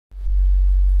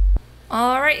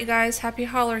Alright, you guys, Happy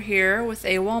Hauler here with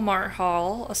a Walmart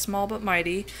haul, a small but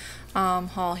mighty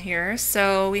haul here.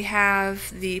 So we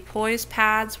have the Poise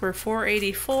pads were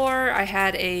 $4.84. I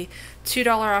had a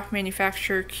 $2 off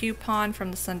manufacturer coupon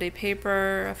from the Sunday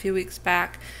paper a few weeks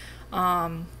back.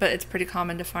 But it's pretty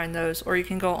common to find those, or you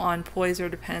can go on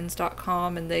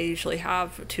poiseordepends.com and they usually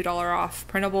have $2 off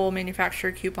printable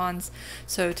manufacturer coupons.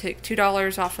 So take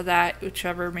 $2 off of that,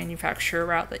 whichever manufacturer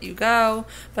route that you go.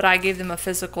 But I gave them a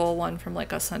physical one from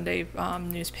like a Sunday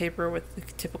newspaper with the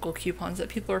typical coupons that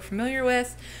people are familiar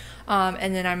with.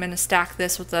 And then I'm going to stack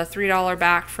this with a $3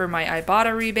 back for my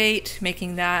Ibotta rebate,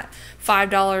 making that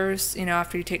 $5,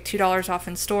 after you take $2 off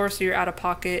in store. So your out of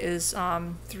pocket is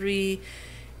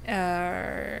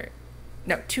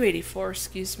 $284,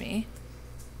 excuse me.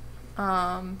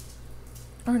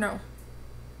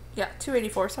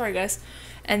 $284, sorry guys.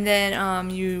 And then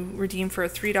you redeem for a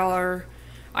 $3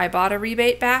 Ibotta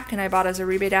rebate back, and Ibotta is a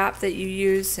rebate app that you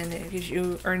use, and it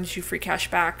earns you free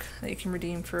cash back that you can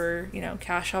redeem for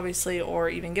cash obviously, or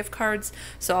even gift cards.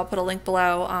 So I'll put a link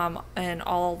below and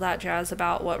all that jazz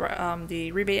about what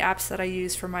the rebate apps that I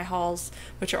use for my hauls,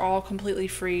 which are all completely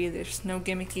free. There's no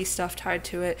gimmicky stuff tied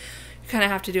to it. You kind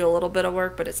of have to do a little bit of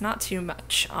work, but it's not too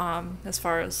much as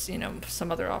far as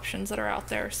some other options that are out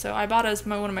there. So Ibotta is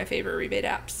one of my favorite rebate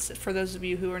apps for those of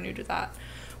you who are new to that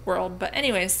world. But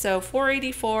anyways, so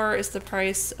 $4.84 is the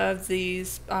price of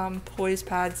these Poise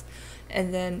pads,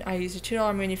 and then I use a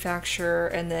 $2 manufacturer,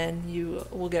 and then you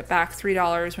will get back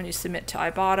 $3 when you submit to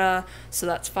Ibotta, so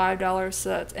that's $5. So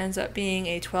that ends up being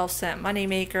a 12-cent money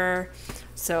maker.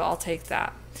 So I'll take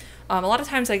that. A lot of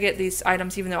times I get these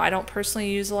items even though I don't personally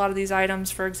use a lot of these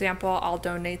items. For example, I'll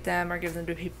donate them or give them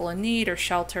to people in need or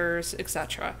shelters,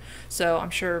 etc. So I'm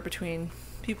sure between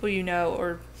people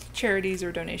or charities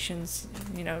or donations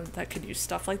that could use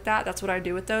stuff like that, that's what I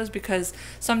do with those, because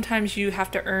sometimes you have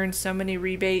to earn so many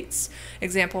rebates.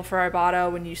 Example, for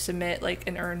Ibotta, when you submit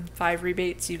and earn 5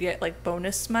 rebates, you get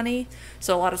bonus money.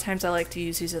 So a lot of times I like to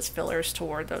use these as fillers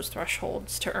toward those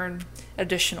thresholds to earn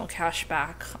additional cash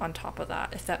back on top of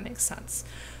that, if that makes sense.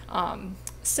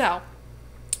 So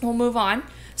we'll move on.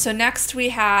 So next we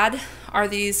are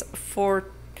these Forto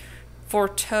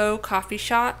coffee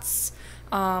shots.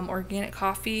 Organic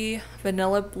coffee,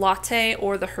 vanilla latte,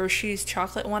 or the Hershey's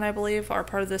chocolate one, I believe, are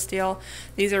part of this deal.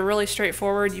 These are really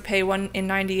straightforward. You pay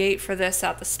 $1.98 for this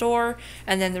at the store,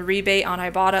 and then the rebate on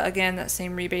Ibotta, again, that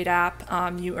same rebate app,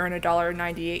 you earn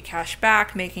 $1.98 cash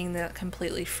back, making that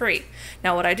completely free.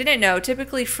 Now, what I didn't know,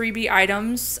 typically freebie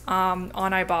items on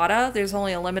Ibotta, there's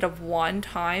only a limit of one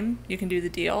time you can do the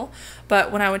deal.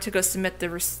 But when I went to go submit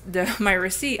my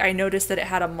receipt, I noticed that it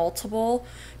had a multiple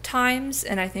times,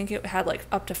 and I think it had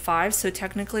up to 5. So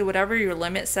technically, whatever your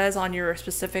limit says on your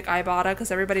specific Ibotta, because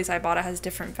everybody's Ibotta has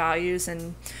different values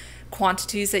and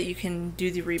quantities that you can do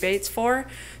the rebates for.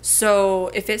 So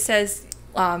if it says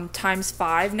times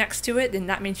 5 next to it, then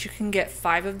that means you can get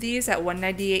 5 of these at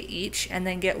 $1.98 each, and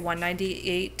then get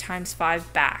 $1.98 times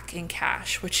 5 back in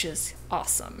cash, which is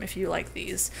awesome if you like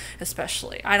these.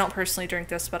 Especially, I don't personally drink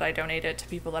this, but I donate it to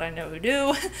people that I know who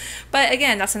do. But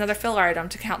again, that's another filler item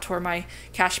to count toward my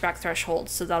cashback threshold,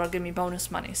 so that'll give me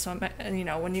bonus money. So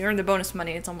when you earn the bonus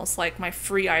money, it's almost like my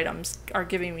free items are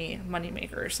giving me money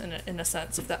makers in a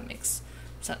sense, if that makes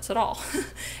sense at all.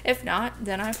 If not,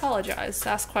 then I apologize.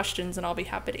 Ask questions and I'll be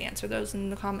happy to answer those in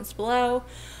the comments below.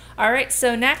 Alright,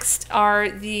 so next are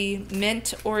the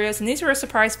mint Oreos, and these were a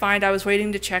surprise find. I was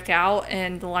waiting to check out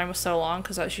and the line was so long,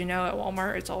 because as you know, at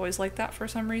Walmart it's always like that for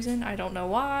some reason. I don't know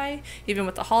why. Even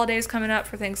with the holidays coming up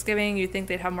for Thanksgiving, you'd think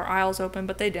they'd have more aisles open,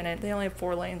 but they didn't. They only have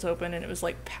 4 lanes open, and it was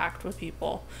packed with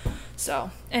people.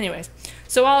 So anyways,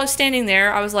 so while I was standing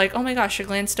there, I was like, oh my gosh, I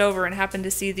glanced over and happened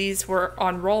to see these were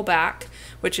on rollback,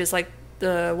 which is the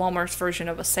Walmart's version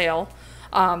of a sale.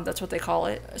 That's what they call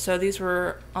it. So these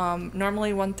were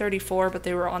normally $1.34, but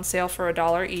they were on sale for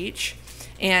 $1 each.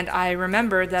 And I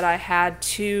remembered that I had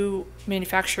 2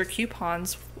 manufacturer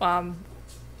coupons,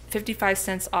 55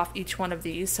 cents off each one of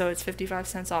these, so it's 55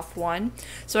 cents off one.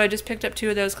 So I just picked up 2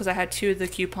 of those because I had 2 of the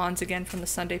coupons, again, from the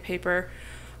Sunday paper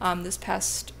this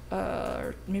past,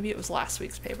 maybe it was last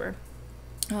week's paper.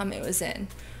 It was in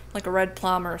a Red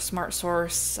Plum or a Smart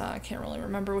Source. I can't really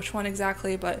remember which one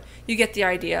exactly, but you get the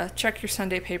idea. Check your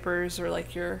Sunday papers or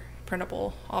your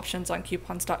printable options on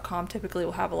coupons.com. Typically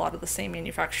will have a lot of the same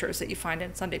manufacturers that you find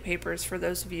in Sunday papers. For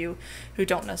those of you who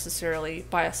don't necessarily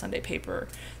buy a Sunday paper,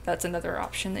 that's another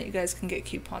option that you guys can get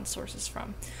coupon sources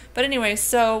from. But anyway,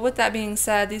 so with that being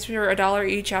said, these were $1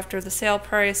 each after the sale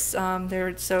price.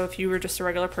 So if you were just a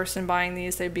regular person buying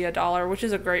these, they'd be $1, which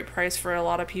is a great price for a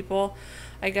lot of people.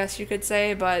 I guess you could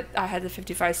say, but I had the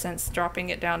 55 cents, dropping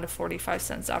it down to 45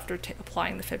 cents after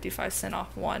applying the 55 cent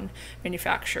off one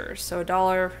manufacturer. So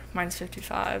 $1 minus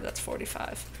 55, that's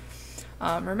 45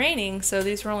 remaining. So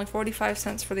these were only 45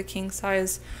 cents for the king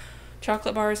size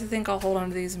chocolate bars. I think I'll hold on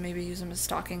to these and maybe use them as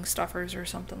stocking stuffers or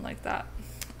something like that,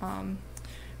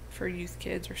 for youth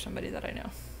kids or somebody that I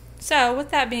know. So with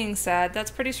that being said,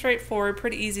 that's pretty straightforward,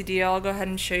 pretty easy deal. I'll go ahead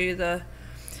and show you the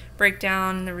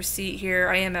breakdown and the receipt here.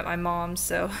 I am at my mom's,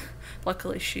 so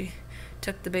luckily she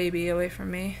took the baby away from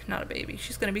me. Not a baby,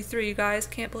 she's gonna be 3, you guys,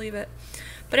 can't believe it.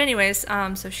 But anyways,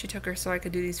 so she took her so I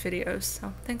could do these videos.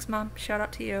 So thanks, Mom. Shout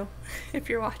out to you if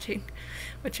you're watching,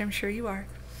 which I'm sure you are.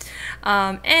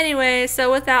 Anyway,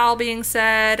 so with that all being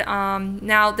said,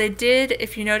 now they did,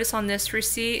 if you notice on this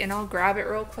receipt, and I'll grab it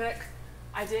real quick,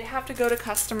 I did have to go to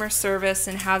customer service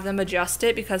and have them adjust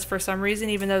it, because for some reason,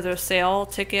 even though the sale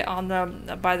ticket on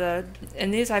the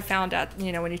and these I found at,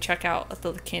 you know, when you check out at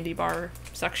the candy bar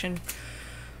section,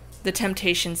 the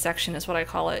temptation section is what I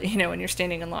call it, you know, when you're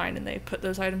standing in line and they put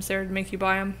those items there to make you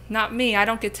buy them. Not me, I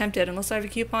don't get tempted unless I have a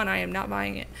coupon. I am not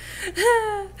buying it.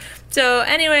 So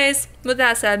anyways, with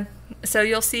that said, so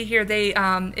you'll see here they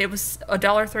it was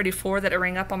 $1.34 that it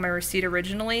rang up on my receipt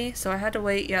originally, so I had to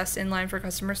wait, yes, in line for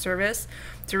customer service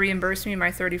to reimburse me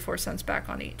my 34 cents back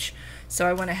on each. So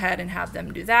I went ahead and had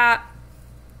them do that.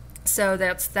 So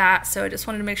that's that. So I just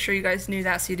wanted to make sure you guys knew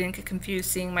that so you didn't get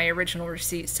confused seeing my original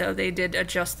receipt. So they did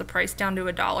adjust the price down to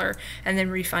 $1 and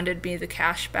then refunded me the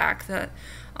cash back that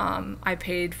I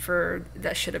paid for,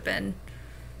 that should have been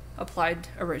applied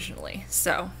originally.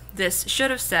 So this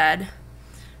should have said,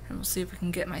 and we'll see if we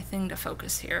can get my thing to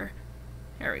focus here.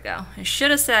 There we go. It should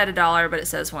have said $1, but it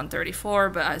says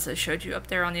 $1.34. But as I showed you up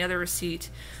there on the other receipt,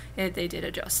 they did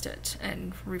adjust it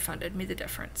and refunded me the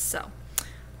difference. So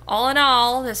all in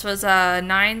all, this was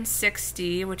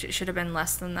 $9.60, which it should have been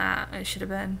less than that. It should have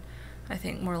been, I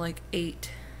think, more like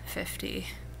 $8.50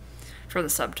 for the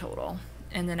subtotal.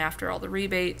 And then after all the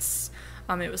rebates,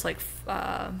 it was like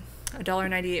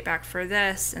 $1.98 back for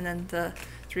this, and then the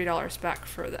 $3 back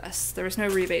for this. There was no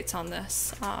rebates on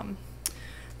this,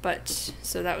 but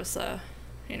so that was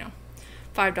you know,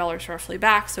 $5 roughly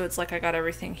back. So it's like I got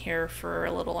everything here for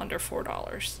a little under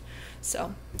 $4.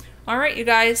 So alright, you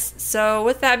guys, so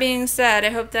with that being said, I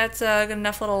hope that's a good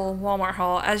enough little Walmart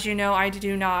haul. As you know, I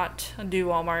do not do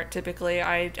Walmart typically.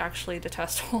 I actually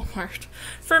detest Walmart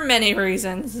for many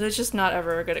reasons. It's just not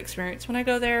ever a good experience when I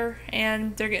go there,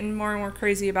 and they're getting more and more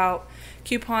crazy about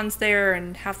coupons there,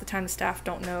 and half the time the staff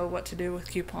don't know what to do with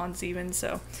coupons even.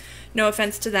 So no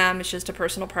offense to them, it's just a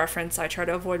personal preference. I try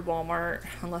to avoid Walmart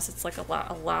unless it's like a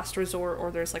last resort,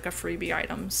 or there's like a freebie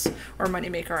items or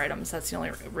moneymaker items. That's the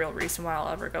only real reason why I'll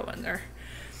ever go in there.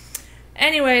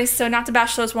 Anyway, so not to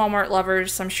bash those Walmart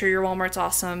lovers, I'm sure your Walmart's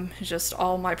awesome. It's just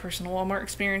all my personal Walmart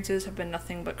experiences have been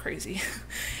nothing but crazy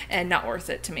and not worth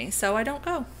it to me, so I don't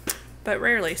go, but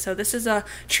rarely. So this is a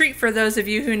treat for those of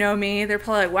you who know me. They're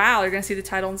probably like, wow, they're gonna see the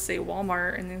title and say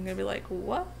Walmart, and they're gonna be like,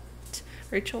 what?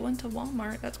 Rachel went to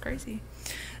Walmart, that's crazy.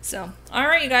 So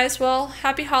alright, you guys, well,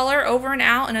 happy holler, over and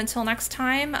out, and until next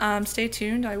time, stay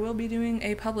tuned. I will be doing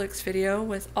a Publix video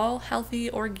with all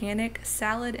healthy organic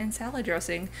salad and salad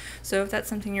dressing, so if that's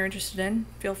something you're interested in,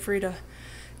 feel free to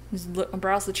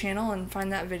browse the channel and find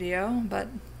that video. But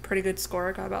pretty good score.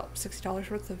 I got about $60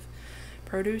 worth of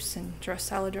produce and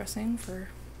salad dressing for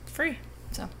free,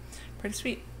 so pretty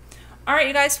sweet. Alright,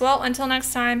 you guys, well, until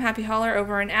next time, happy holler,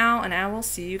 over and out, and I will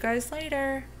see you guys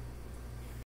later.